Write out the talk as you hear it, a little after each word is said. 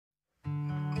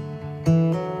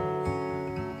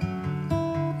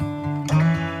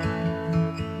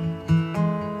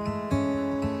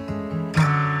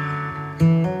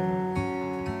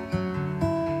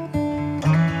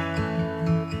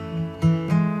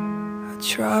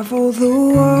Travel the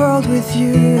world with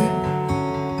you,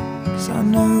 'cause I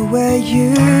know where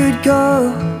you'd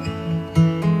go,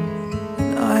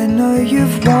 and I know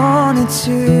you've wanted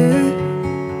to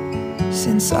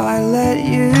since I let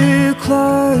you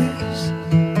close.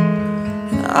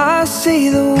 And I see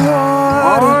the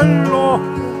water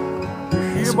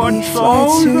as we fly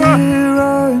to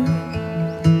Rome.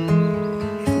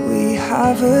 If we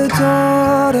have a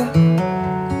daughter,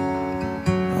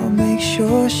 I'll make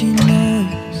sure she knows.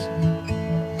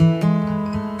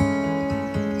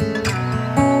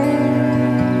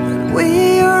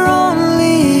 We are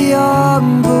only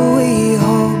young, but we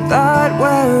hope that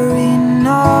we're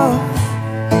enough.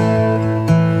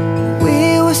 We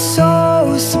were so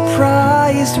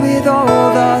surprised with all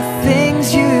the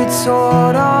things you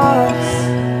taught us,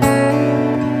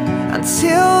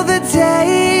 until the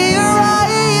day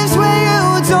arrives where you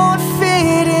don't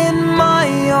fit in my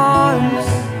arms.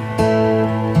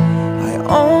 I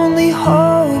only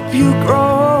hope you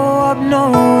grow up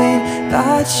knowing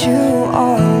that you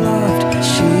are loved.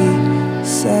 She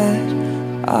said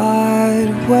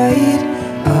I'd wait,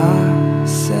 I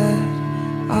said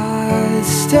I'd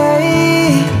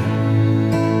stay,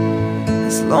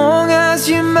 as long as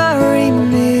you marry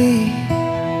me.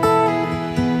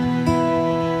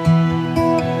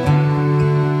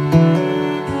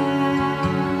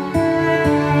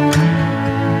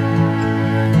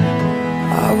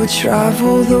 I would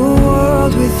travel the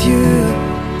world with you.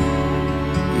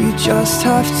 You just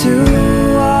have to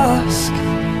ask.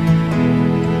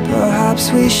 Perhaps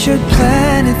we should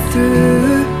plan it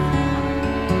through.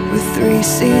 With 3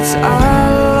 seats at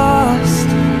last,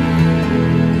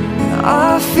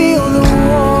 I feel the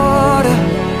water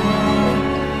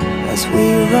as we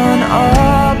run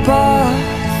our bath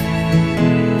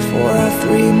for our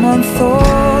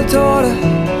 3-month-old daughter,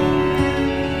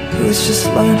 who's just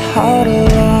learned how to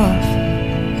laugh.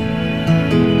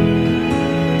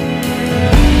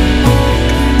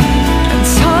 And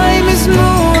time is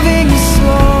moving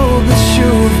slow, but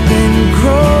you've been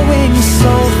growing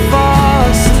so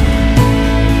fast.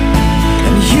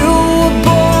 And you were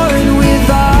born with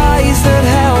eyes that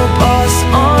help us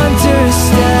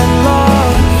understand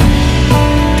love,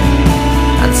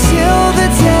 until the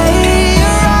day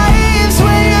arrives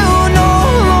where you no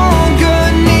longer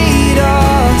need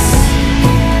us.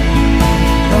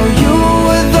 No, you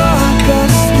were the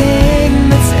best thing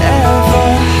that's ever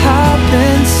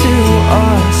happened to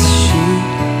us. She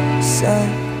said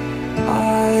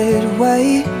I'd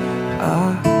wait, I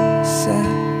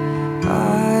said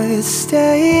I'd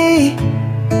stay,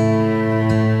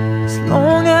 as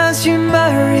long as you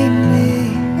marry me.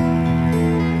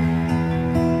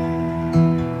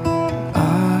 I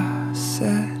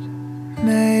said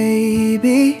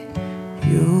maybe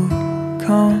you'll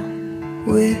come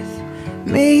with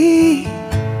me,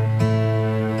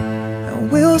 and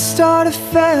we'll start a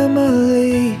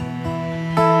family.